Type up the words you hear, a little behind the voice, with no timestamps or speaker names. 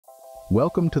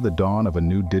Welcome to the dawn of a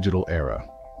new digital era,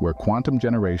 where quantum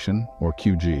generation, or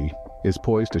QG, is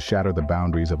poised to shatter the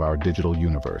boundaries of our digital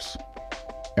universe.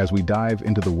 As we dive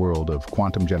into the world of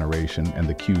quantum generation and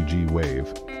the QG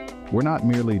wave, we're not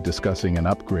merely discussing an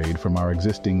upgrade from our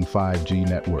existing 5G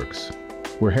networks.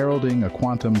 We're heralding a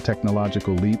quantum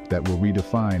technological leap that will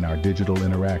redefine our digital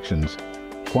interactions.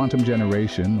 Quantum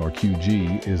generation, or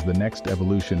QG, is the next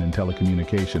evolution in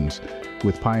telecommunications,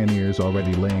 with pioneers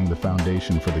already laying the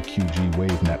foundation for the QG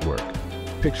wave network.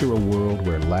 Picture a world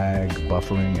where lag,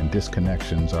 buffering, and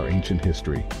disconnections are ancient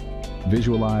history.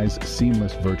 Visualize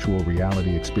seamless virtual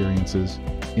reality experiences,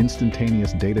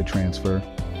 instantaneous data transfer,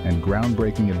 and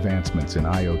groundbreaking advancements in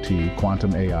IoT,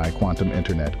 quantum AI, quantum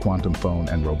internet, quantum phone,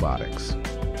 and robotics.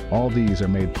 All these are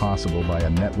made possible by a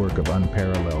network of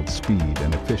unparalleled speed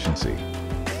and efficiency.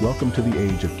 Welcome to the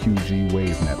age of QG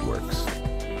wave networks.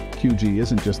 QG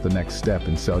isn't just the next step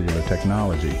in cellular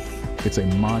technology, it's a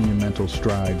monumental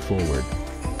stride forward.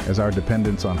 As our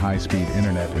dependence on high-speed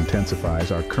internet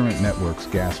intensifies, our current networks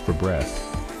gasp for breath.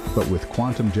 But with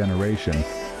quantum generation,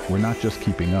 we're not just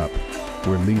keeping up,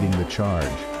 we're leading the charge.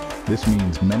 This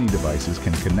means many devices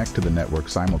can connect to the network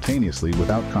simultaneously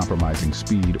without compromising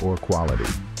speed or quality.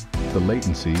 The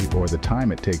latency, or the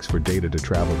time it takes for data to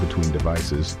travel between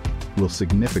devices, will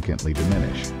significantly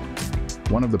diminish.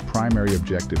 One of the primary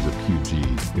objectives of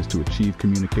QG is to achieve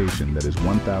communication that is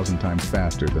 1,000 times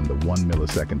faster than the 1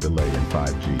 millisecond delay in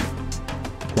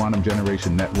 5G. Quantum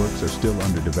generation networks are still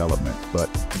under development, but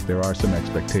there are some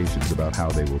expectations about how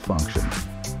they will function.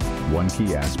 One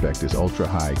key aspect is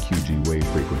ultra-high QG wave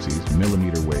frequencies,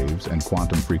 millimeter waves, and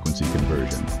quantum frequency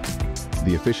conversion.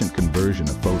 The efficient conversion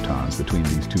of photons between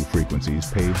these two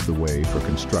frequencies paves the way for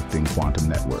constructing quantum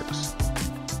networks.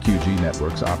 QG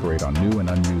networks operate on new and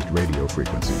unused radio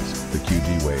frequencies, the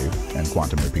QG wave, and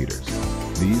quantum repeaters.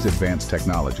 These advanced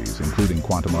technologies, including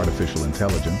quantum artificial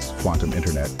intelligence, quantum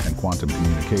internet, and quantum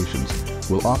communications,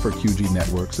 will offer QG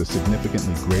networks a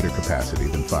significantly greater capacity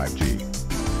than 5G.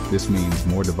 This means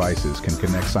more devices can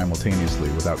connect simultaneously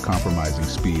without compromising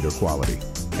speed or quality,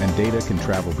 and data can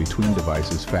travel between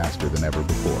devices faster than ever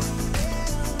before.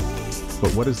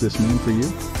 But what does this mean for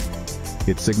you?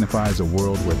 It signifies a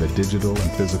world where the digital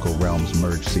and physical realms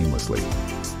merge seamlessly.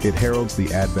 It heralds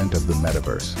the advent of the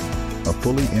metaverse, a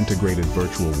fully integrated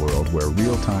virtual world where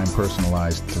real-time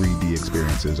personalized 3D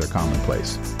experiences are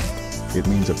commonplace. It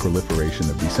means a proliferation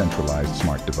of decentralized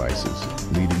smart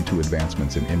devices, leading to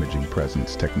advancements in imaging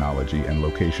presence technology and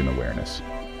location awareness.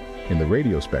 In the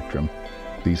radio spectrum,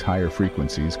 these higher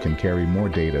frequencies can carry more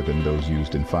data than those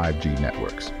used in 5G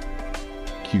networks.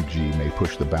 QG may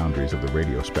push the boundaries of the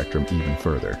radio spectrum even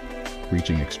further,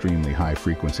 reaching extremely high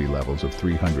frequency levels of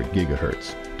 300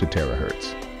 gigahertz to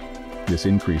terahertz. This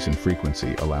increase in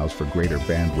frequency allows for greater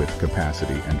bandwidth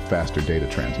capacity and faster data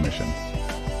transmission.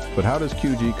 But how does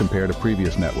QG compare to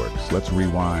previous networks? Let's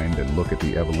rewind and look at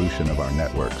the evolution of our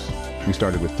networks. We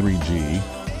started with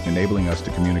 3G, enabling us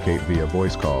to communicate via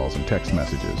voice calls and text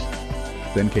messages.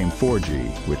 Then came 4G,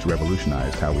 which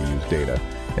revolutionized how we use data,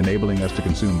 enabling us to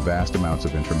consume vast amounts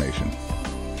of information.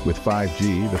 With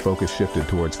 5G, the focus shifted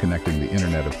towards connecting the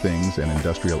Internet of Things and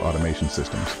industrial automation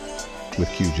systems. With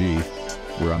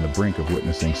QG, we're on the brink of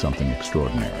witnessing something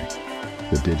extraordinary.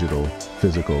 The digital,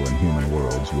 physical, and human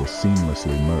worlds will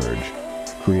seamlessly merge,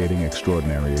 creating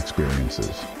extraordinary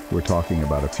experiences. We're talking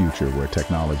about a future where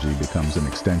technology becomes an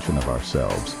extension of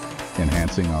ourselves,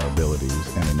 enhancing our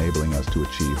abilities and enabling us to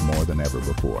achieve more than ever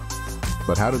before.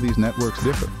 But how do these networks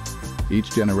differ? Each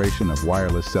generation of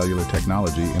wireless cellular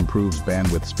technology improves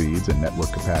bandwidth speeds and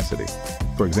network capacity.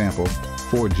 For example,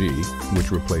 4G,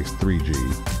 which replaced 3G,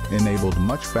 enabled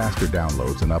much faster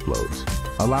downloads and uploads,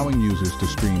 allowing users to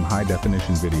stream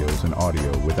high-definition videos and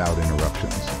audio without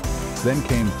interruptions. Then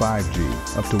came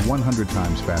 5G, up to 100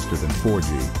 times faster than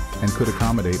 4G, and could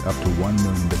accommodate up to 1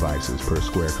 million devices per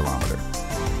square kilometer.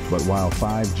 But while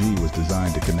 5G was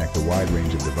designed to connect a wide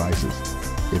range of devices,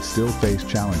 it still faced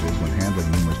challenges when handling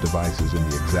numerous devices in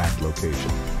the exact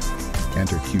location.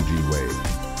 Enter QG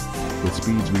wave. With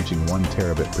speeds reaching 1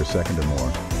 terabit per second or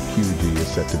more, QG is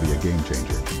set to be a game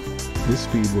changer. This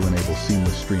speed will enable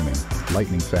seamless streaming,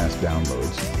 lightning-fast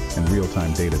downloads, and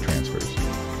real-time data transfers.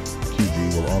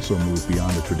 QG will also move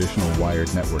beyond the traditional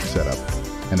wired network setup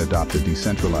and adopt a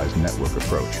decentralized network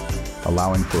approach,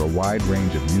 allowing for a wide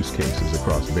range of use cases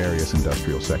across various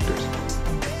industrial sectors.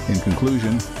 In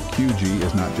conclusion, QG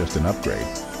is not just an upgrade,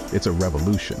 it's a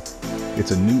revolution.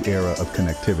 It's a new era of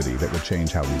connectivity that will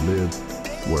change how we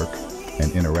live, work,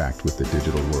 and interact with the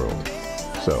digital world.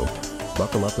 So,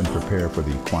 buckle up and prepare for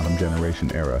the quantum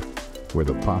generation era, where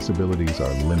the possibilities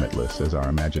are limitless as our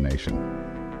imagination.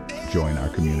 Join our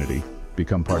community,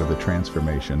 become part of the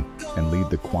transformation and lead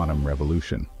the quantum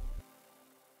revolution.